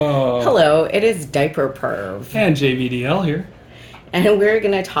So it is Diaper Perv, And JVDL here. and we're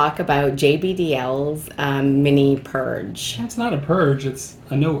going to talk about JBDL's mini purge, It's not a purge, it's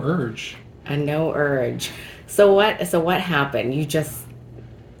a no urge. a no urge. So what happened? You just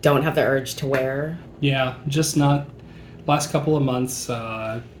don't have the urge to wear? Yeah, just not. Last couple of months,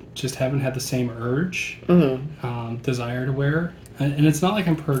 just haven't had the same urge, desire to wear. And it's not like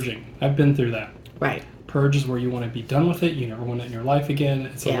I'm purging. I've been through that. Right. Purge is where you want to be done with it. You never want it in your life again.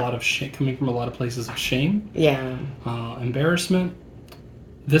 It's a Yeah. lot of shit coming from a lot of places of shame, Yeah. embarrassment.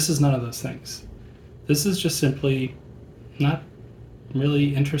 This is none of those things. This is just simply not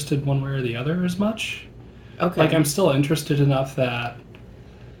really interested one way or the other as much. Okay. Like, I'm still interested enough that,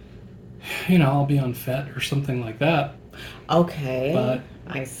 I'll be on FET or something like that. Okay. But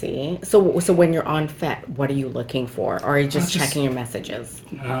I see. So when you're on FET, what are you looking for? Or are you just just- checking your messages?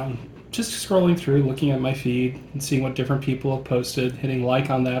 just scrolling through, looking at my feed, and seeing what different people have posted, hitting like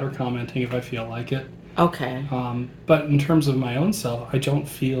on that or commenting if I feel like it. Okay. But in terms of my own self, I don't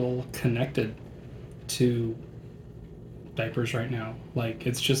feel connected to diapers right now. Like,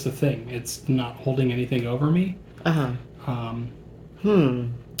 it's just a thing. It's not holding anything over me. Uh-huh. Um,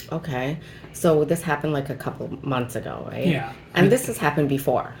 Okay. So this happened like a couple months ago, right? Yeah. And this has happened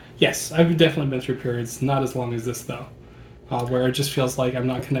before. Yes, I've definitely been through periods, not as long as this though, where it just feels like I'm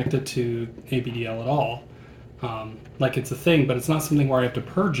not connected to ABDL at all. Like, it's a thing, but it's not something where I have to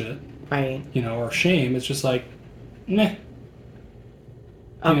purge it, Right. or shame. It's just like, meh.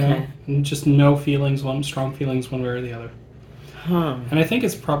 Okay. And just no feelings, strong feelings one way or the other. Huh. And I think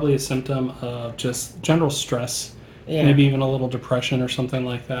it's probably a symptom of just general stress, Yeah. maybe even a little depression or something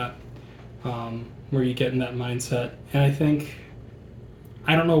like that, where you get in that mindset. And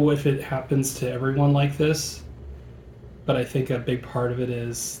I don't know if it happens to everyone like this, but I think a big part of it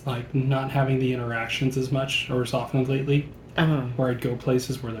is like not having the interactions as much or as often lately, Uh-huh. where I'd go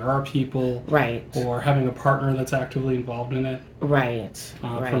places where there are people, Right. or having a partner that's actively involved in it. Right.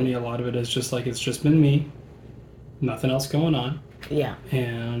 For me, a lot of it is just like it's just been me, nothing else going on, Yeah.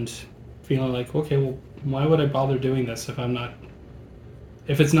 and feeling like, okay, well, why would I bother doing this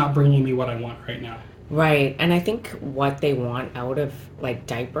if it's not bringing me what I want right now? Right. And I think what they want out of like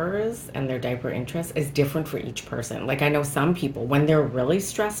diapers and their diaper interest is different for each person. Like I know some people when they're really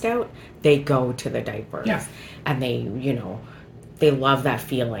stressed out, they go to the diapers. Yeah. And they love that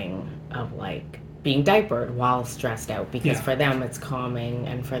feeling of like being diapered while stressed out because Yeah. for them it's calming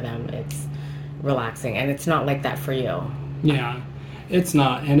and for them it's relaxing and it's not like that for you. Yeah, it's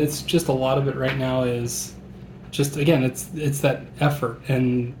not, and it's just a lot of it right now is just, again, it's that effort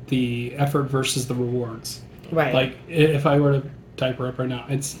and the effort versus the rewards. Right. Like, if I were to diaper up right now,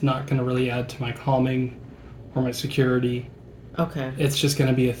 it's not going to really add to my calming or my security. Okay. It's just going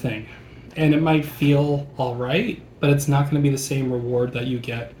to be a thing, and it might feel all right, but it's not going to be the same reward that you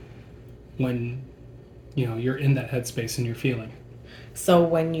get when you're in that headspace and you're feeling. So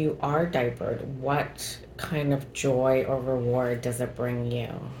when you are diapered, what kind of joy or reward does it bring you?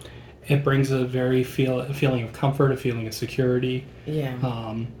 It brings a feeling of comfort, a feeling of security. Yeah.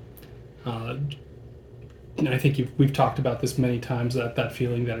 And I think we've talked about this many times, that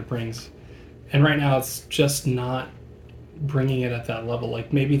feeling that it brings. And right now it's just not bringing it at that level.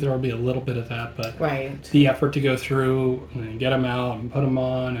 Like, maybe there will be a little bit of that, but Right. the effort to go through and get them out and put them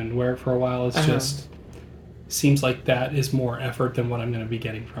on and wear it for a while is just seems like that is more effort than what I'm going to be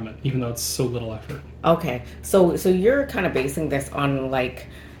getting from it, even though it's so little effort. Okay. So you're kind of basing this on like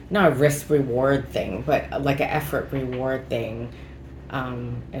not a risk reward thing, but like an effort reward thing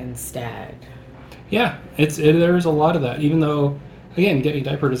instead. Yeah, there's a lot of that, even though, again, getting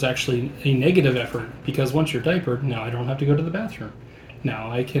diapered is actually a negative effort, because once you're diapered, now I don't have to go to the bathroom. Now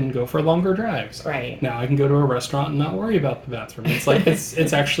I can go for longer drives. Right. Now I can go to a restaurant and not worry about the bathroom. It's like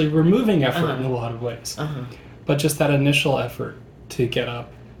it's actually removing effort in a lot of ways. But just that initial effort to get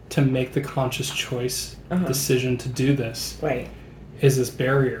up, to make the conscious choice, decision to do this, Right. is this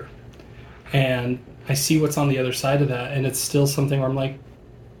barrier. And I see what's on the other side of that, and it's still something where I'm like,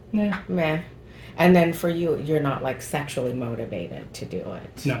 nah. Meh. And then for you, you're not like sexually motivated to do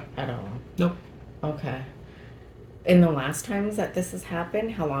it. No. At all. Nope. Okay. In the last times that this has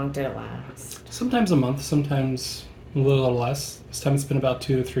happened, how long did it last? Sometimes a month, sometimes a little less. This time it's been about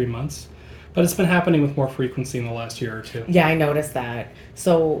 2 to 3 months. But it's been happening with more frequency in the last year or two. Yeah, I noticed that.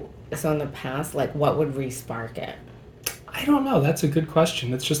 So in the past, like what would re-spark it? I don't know. That's a good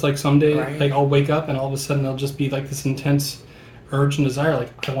question. It's just like someday, Right. like I'll wake up and all of a sudden there'll just be like this intense urge and desire,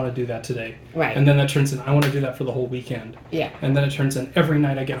 like I want to do that today. Right. And then that turns in, I want to do that for the whole weekend. Yeah. And then it turns in, every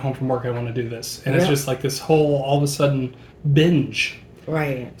night I get home from work, I want to do this. And it's Yeah. just like this whole, all of a sudden, binge.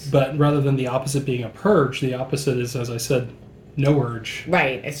 Right. But rather than the opposite being a purge, the opposite is, as I said, no urge.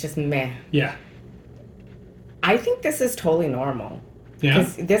 Right. It's just meh. Yeah. I think this is totally normal. Yeah.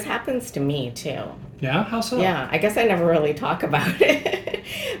 Because this happens to me too. Yeah. How so? Yeah, I guess I never really talk about it.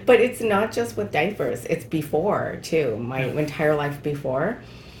 But it's not just with diapers, it's before too. My Yeah. entire life before,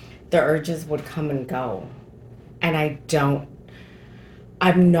 the urges would come and go. And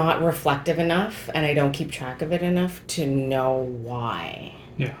I'm not reflective enough and I don't keep track of it enough to know why.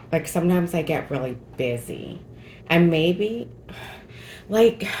 Yeah. Like sometimes I get really busy. And maybe,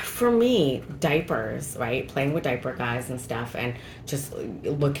 like for me, diapers, right? Playing with diaper guys and stuff and just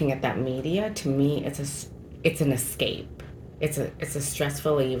looking at that media, to me it's an escape. It's a stress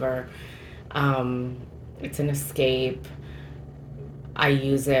reliever. Um, it's an escape. I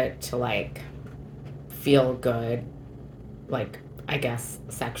use it to like feel good, like I guess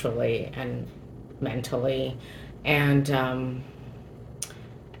sexually and mentally, and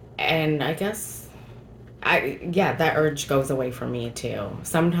and I guess yeah, that urge goes away for me too.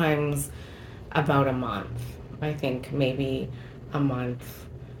 Sometimes about a month. I think maybe a month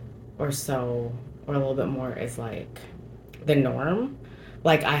or so, or a little bit more is like the norm.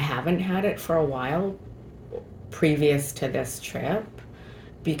 Like I haven't had it for a while previous to this trip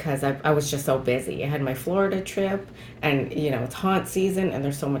because I was just so busy. I had my Florida trip, and it's haunt season, and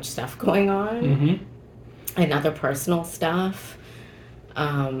there's so much stuff going on, Mm-hmm. and other personal stuff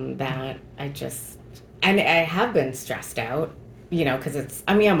that I just and I have been stressed out. Because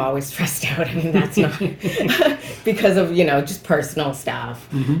I'm always stressed out. I mean, that's not because of, just personal stuff.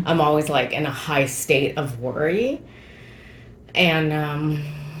 Mm-hmm. I'm always like in a high state of worry. And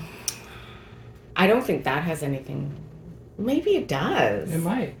I don't think that has anything. Maybe it does. It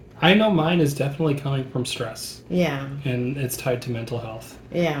might. I know mine is definitely coming from stress, Yeah. and it's tied to mental health.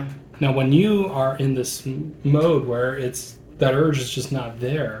 Yeah. Now, when you are in this mode where that urge is just not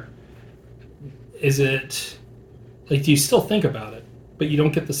there, is it like, do you still think about it, but you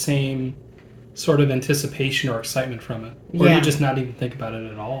don't get the same sort of anticipation or excitement from it, or Yeah. you just not even think about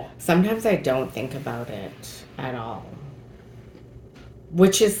it at all? Sometimes I don't think about it at all,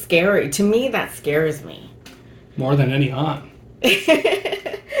 which is scary. To me, that scares me. More than any haunt.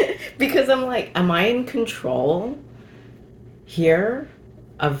 Because I'm like, am I in control here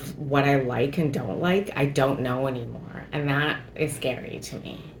of what I like and don't like? I don't know anymore. And that is scary to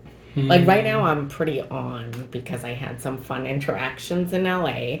me. Like right now, I'm pretty on because I had some fun interactions in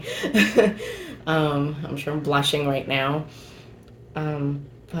LA. I'm sure I'm blushing right now.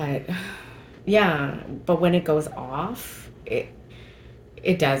 But yeah, but when it goes off,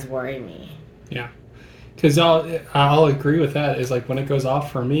 it does worry me. Yeah. Because I'll agree with that. Is like when it goes off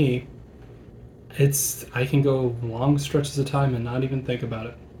for me, I can go long stretches of time and not even think about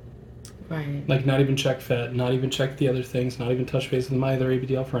it. Right. Like not even check Fed, not even check the other things, not even touch base with my other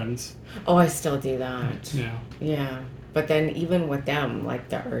ABDL friends. Oh, I still do that. Yeah. Yeah. But then even with them, like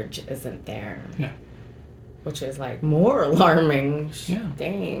the urge isn't there. Yeah. Which is like more alarming. Yeah.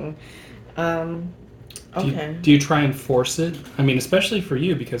 Dang. Do Okay. you try and force it? I mean, especially for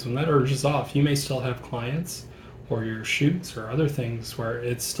you, because when that urge is off, you may still have clients or your shoots or other things where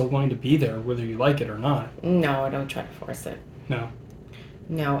it's still going to be there whether you like it or not. No, I don't try to force it. No.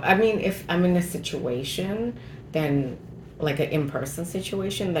 No. I mean, if I'm in a situation, then like an in-person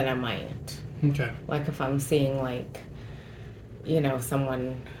situation, then I might. Okay. Like if I'm seeing like,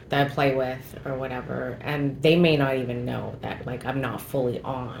 someone that I play with or whatever, and they may not even know that like I'm not fully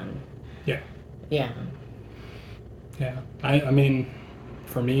on. Yeah. Yeah. Yeah. I mean,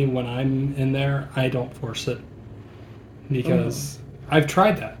 for me, when I'm in there, I don't force it because I've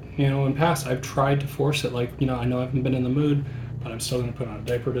tried that. In past, I've tried to force it. Like, I know I haven't been in the mood, but I'm still going to put on a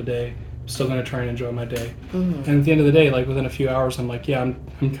diaper today. I'm still going to try and enjoy my day. Mm-hmm. And at the end of the day, like within a few hours, I'm like, yeah,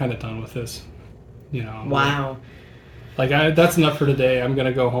 I'm kind of done with this. Wow. Like that's enough for today. I'm going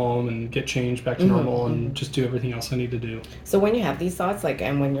to go home and get changed back to normal and just do everything else I need to do. So when you have these thoughts, like,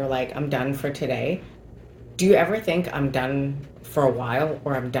 and when you're like, I'm done for today, do you ever think I'm done for a while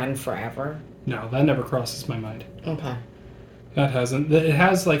or I'm done forever? No, that never crosses my mind. Okay. That hasn't. It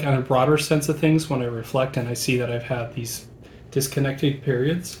has like on a broader sense of things when I reflect and I see that I've had these disconnected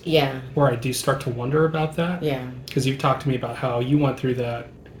periods. Yeah. Where I do start to wonder about that. Yeah. Because you've talked to me about how you went through that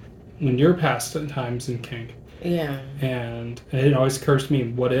in your past times in kink. Yeah. And it always occurs to me,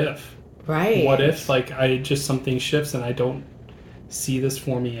 what if? Right. What if like something shifts and I don't see this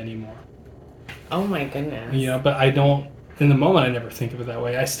for me anymore? Oh my goodness. But I don't. In the moment, I never think of it that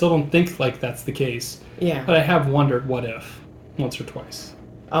way. I still don't think like that's the case. Yeah. But I have wondered, what if, once or twice.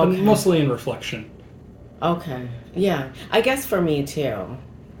 Okay. But mostly in reflection. Okay. Yeah. I guess for me too,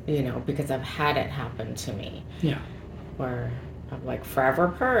 because I've had it happen to me. Yeah. Where I'm like forever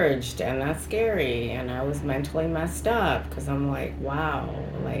purged, and that's scary. And I was mentally messed up because I'm like, wow,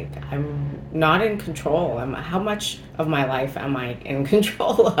 like I'm not in control. How much of my life am I in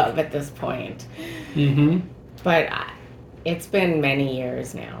control of at this point? Mm-hmm. But it's been many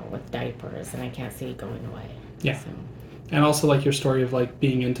years now with diapers, and I can't see it going away. Yeah. So. And also like your story of like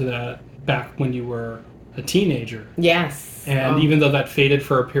being into that back when you were a teenager. Yes. And even though that faded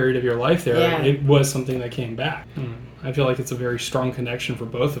for a period of your life there, Yeah. it was something that came back. I feel like it's a very strong connection for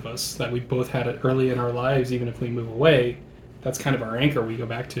both of us that we both had it early in our lives. Even if we move away, that's kind of our anchor we go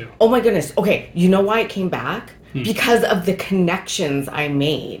back to. Oh my goodness. Okay, you know why it came back? Because of the connections I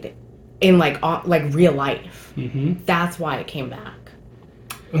made in like real life. Mm-hmm. That's why it came back.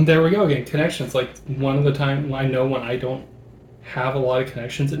 And there we go again. Connections. Like one of the time I know when I don't have a lot of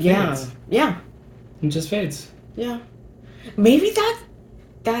connections, it fades. Yeah. It just fades. Yeah. Maybe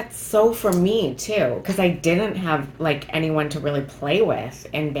that's so for me too, because I didn't have like anyone to really play with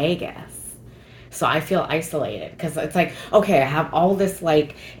in Vegas. So I feel isolated because it's like, okay, I have all this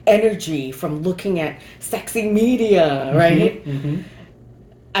like energy from looking at sexy media, right? Mm-hmm.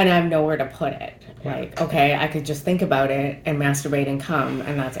 And I have nowhere to put it. Yeah. Like, okay, I could just think about it and masturbate and come,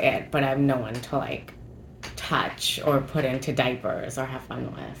 and that's it. But I have no one to like touch or put into diapers or have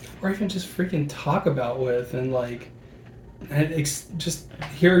fun with. Or even just freaking talk about with and like just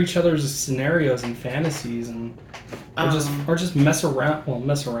hear each other's scenarios and fantasies and or just mess around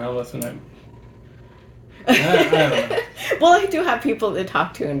with and I don't know. Well, I do have people to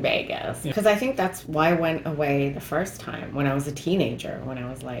talk to in Vegas because I think that's why I went away the first time when I was a teenager, when I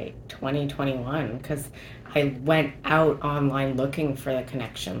was like 20, 21, because I went out online looking for the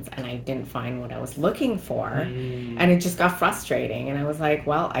connections and I didn't find what I was looking for. And it just got frustrating. And I was like,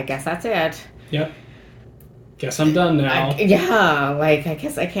 well, I guess that's it. Yep. Guess I'm done now. I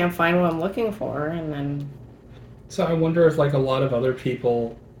guess I can't find what I'm looking for. And then. So I wonder if like a lot of other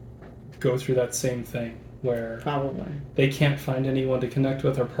people go through that same thing where Probably they can't find anyone to connect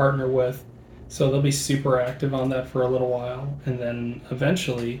with or partner with. So they'll be super active on that for a little while and then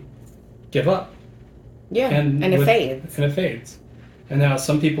eventually give up. Yeah, and it fades. And it fades. And now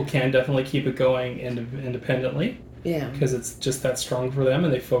some people can definitely keep it going independently. Yeah. Because it's just that strong for them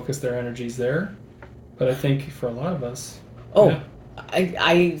and they focus their energies there. But I think for a lot of us... Oh, yeah.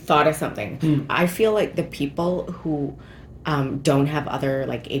 I thought of something. I feel like the people who don't have other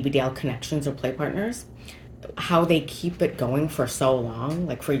like ABDL connections or play partners, how they keep it going for so long,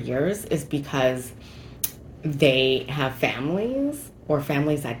 like for years, is because they have families or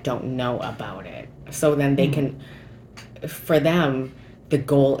families that don't know about it. So then they can, for them, the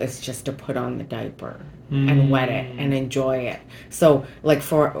goal is just to put on the diaper and wet it and enjoy it. So like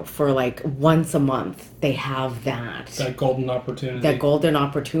for like once a month, they have that golden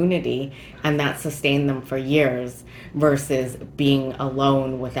opportunity, and that sustained them for years versus being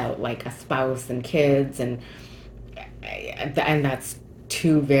alone without like a spouse and kids, and that's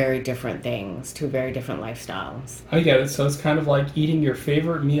two very different things, two very different lifestyles. I get it. So it's kind of like eating your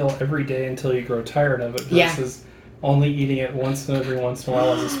favorite meal every day until you grow tired of it versus only eating it every once in a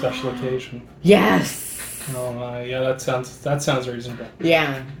while as a special occasion. Yes. Oh my, yeah, that sounds reasonable.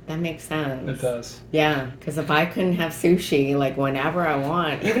 Yeah, that makes sense. It does. Yeah, because if I couldn't have sushi like whenever I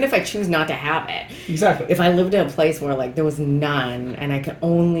want, even if I choose not to have it. Exactly. If I lived in a place where like there was none and I could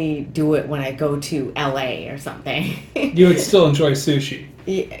only do it when I go to LA or something. You would still enjoy sushi.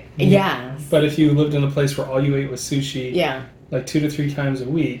 Yes. But if you lived in a place where all you ate was sushi, like 2 to 3 times a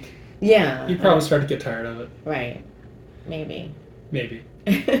week, you'd probably start to get tired of it. Right. Maybe.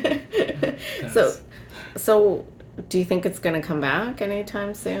 So, do you think it's going to come back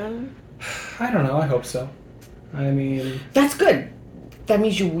anytime soon? I don't know. I hope so. I mean... That's good. That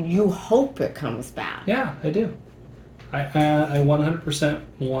means you hope it comes back. Yeah, I do. I 100%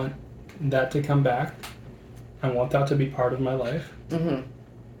 want that to come back. I want that to be part of my life. Mm-hmm.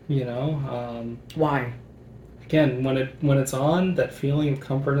 You know? Why? Again, when it's on, that feeling of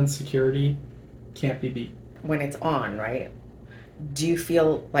comfort and security can't be beat. When it's on, right? Do you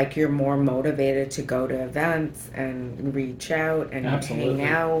feel like you're more motivated to go to events and reach out and hang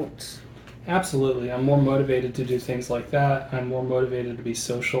out? Absolutely. I'm more motivated to do things like that. I'm more motivated to be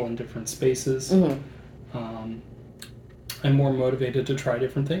social in different spaces. Mm-hmm. I'm more motivated to try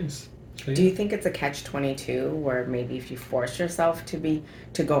different things. So, do you think it's a catch-22 where maybe if you force yourself to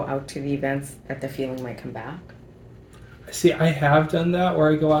go out to the events that the feeling might come back? See, I have done that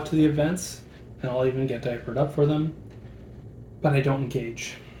where I go out to the events and I'll even get diapered up for them. But I don't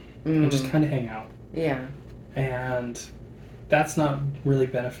engage. I just kind of hang out. Yeah. And that's not really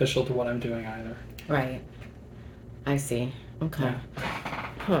beneficial to what I'm doing either. Right. I see. Okay. Yeah.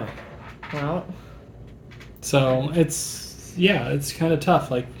 Huh. Well. So it's yeah, it's kind of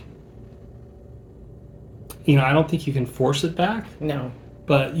tough. Like, I don't think you can force it back, No,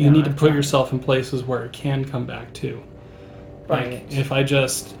 but you no, need to I've put tried. yourself in places where it can come back too. Like, Right. if I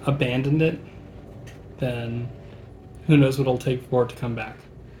just abandoned it, then who knows what it'll take for it to come back.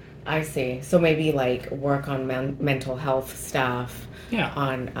 I see. So maybe like work on mental health stuff, Yeah,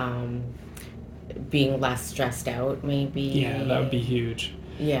 on being less stressed out, yeah, that would be maybe. huge.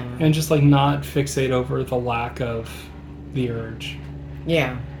 Yeah. And just like not fixate over the lack of the urge,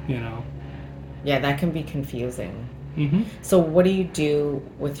 Yeah. you know. Yeah, that can be confusing. Mm-hmm. So what do you do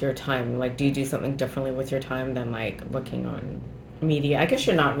with your time? Like, do you do something differently with your time than like looking on media? I guess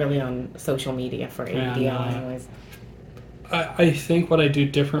you're not really on social media for Yeah, ADL no. anyways. I think what I do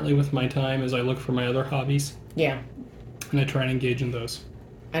differently with my time is I look for my other hobbies Yeah. and I try and engage in those.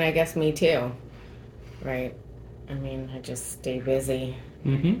 And I guess me too. Right. I mean, I just stay busy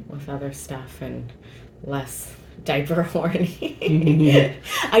Mm-hmm. with other stuff and less diaper horny.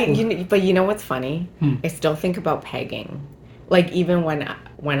 Mm-hmm. But you know what's funny? Hmm. I still think about pegging. Like even when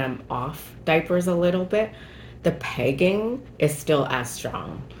I'm off diapers a little bit, the pegging is still as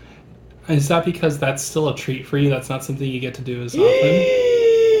strong. Is that because that's still a treat for you? That's not something you get to do as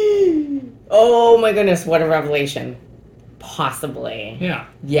often? Oh my goodness, what a revelation. Possibly. Yeah.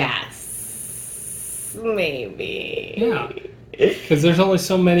 Yes. Yeah. Maybe. Because there's only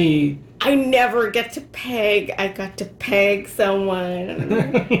so many. I never get to peg. I got to peg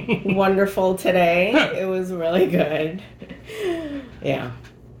someone wonderful today. It was really good. Yeah.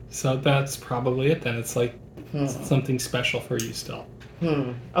 So that's probably it then. It's like Hmm. something special for you still.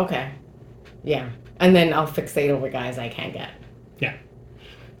 Hmm. Okay. Yeah. And then I'll fixate over guys I can't get. Yeah.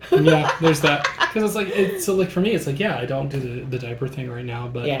 Yeah, there's that. Because so like for me, it's like, yeah, I don't do the diaper thing right now,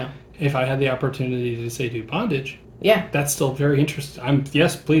 but Yeah. if I had the opportunity to say do bondage, Yeah. that's still very interesting.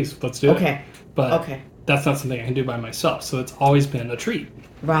 Yes, please, let's do it. Okay. But Okay. that's not something I can do by myself. So it's always been a treat.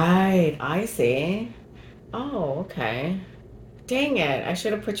 Right. I see. Oh, okay. Dang it. I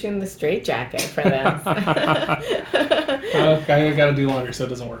should have put you in the straitjacket for this. Okay, I gotta do laundry so it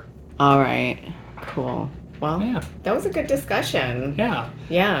doesn't work. All right. Cool. Well, Yeah, that was a good discussion. yeah.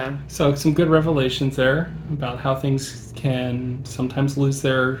 Yeah. So some good revelations there about how things can sometimes lose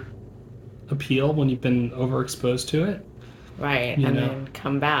their appeal when you've been overexposed to it. Right. You And know, then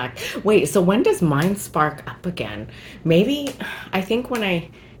come back. Wait, so when does mine spark up again? Maybe I think when I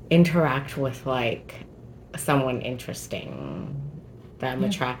interact with like someone interesting that I'm yeah.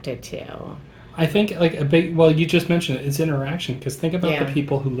 attracted to. I think like a big. Well, you just mentioned it. It's interaction because think about the Yeah.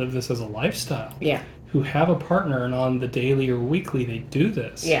 people who live this as a lifestyle, Yeah. who have a partner, and on the daily or weekly they do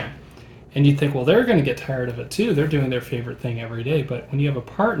this. Yeah. And you think, well, they're going to get tired of it too. They're doing their favorite thing every day. But when you have a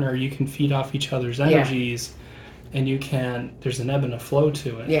partner, you can feed off each other's Yeah. energies, and there's an ebb and a flow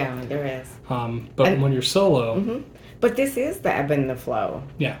to it. Yeah, there is. But And when you're solo, but this is the ebb and the flow.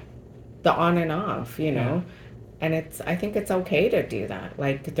 yeah, The on and off, yeah, and I think it's okay to do that.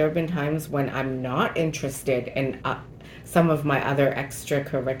 Like there have been times when I'm not interested in some of my other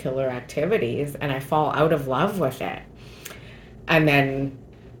extracurricular activities and I fall out of love with it. And then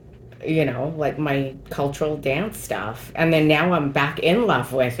like my cultural dance stuff. And then now I'm back in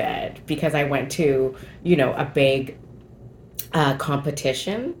love with it because I went to, a big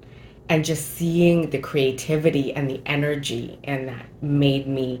competition and just seeing the creativity and the energy and that made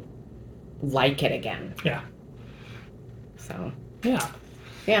me like it again. yeah, So, yeah.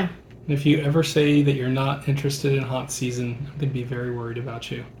 yeah. If you ever say that you're not interested in hot season, I'm going to be very worried about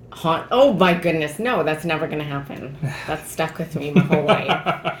you. Oh my goodness, no, that's never going to happen. That's stuck with me my whole life.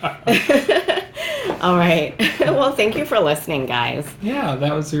 All right. Well, thank you for listening, guys. Yeah,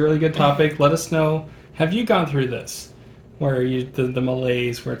 that was a really good topic. Let us know. Have you gone through this, where the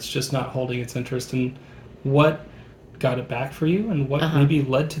malaise, where it's just not holding its interest, and what got it back for you, and what Uh-huh. maybe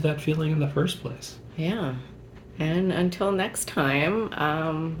led to that feeling in the first place? Yeah. And until next time,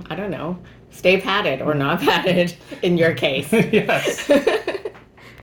 I don't know, stay padded or not padded in your case. Yes.